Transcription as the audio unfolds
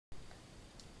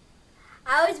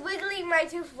I was wiggling my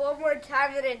tooth one more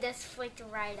time and it just flicked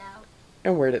right out.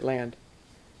 And where'd it land?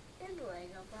 In the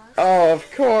Lego box. Oh, of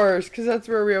course, because that's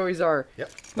where we always are.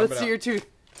 Yep. Let's see your tooth.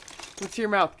 Let's see your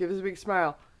mouth. Give us a big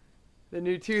smile. The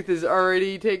new tooth is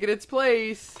already taking its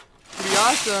place. Pretty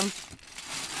awesome.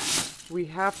 We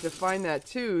have to find that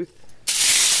tooth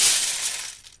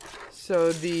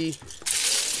so the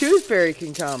tooth fairy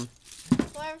can come.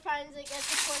 Whoever finds it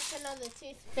gets a portion of the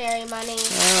tooth fairy money.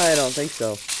 I don't think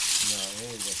so. No,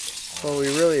 really gets it. Well, we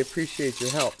really appreciate your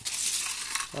help.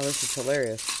 Oh, this is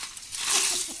hilarious.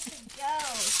 Go.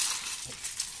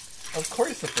 Of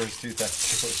course the first tooth has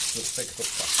to go to the second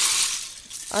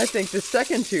box. I think the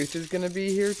second tooth is going to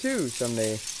be here too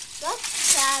someday. That's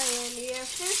sad, Andy. Your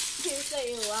first tooth that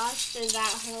you lost is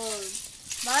at home.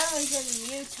 Mine was in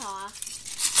Utah.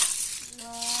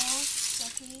 No,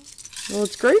 Lucky. Well,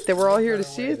 it's great that we're all here to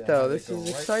see it, though. This is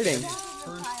exciting.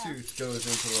 First tooth goes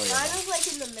into the Lego Mine box. was like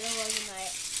in the middle of the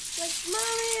night. Like,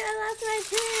 Mommy, I lost my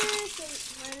tooth. And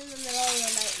right in the middle of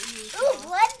the night. Ooh,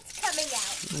 blood's coming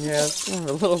out. Yeah,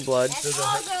 a little blood. Does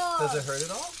it hurt at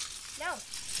all? No.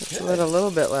 It bled a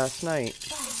little bit last night.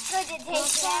 It's good to take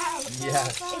it out.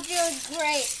 Yes. It feels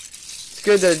great. It's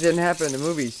good that it didn't happen in the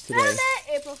movies today. Damn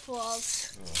it, April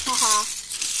Fools. Haha.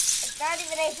 It's not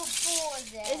even April Fool's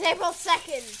Day. It's April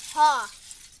 2nd. Ha.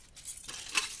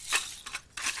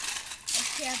 I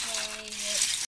can't believe it.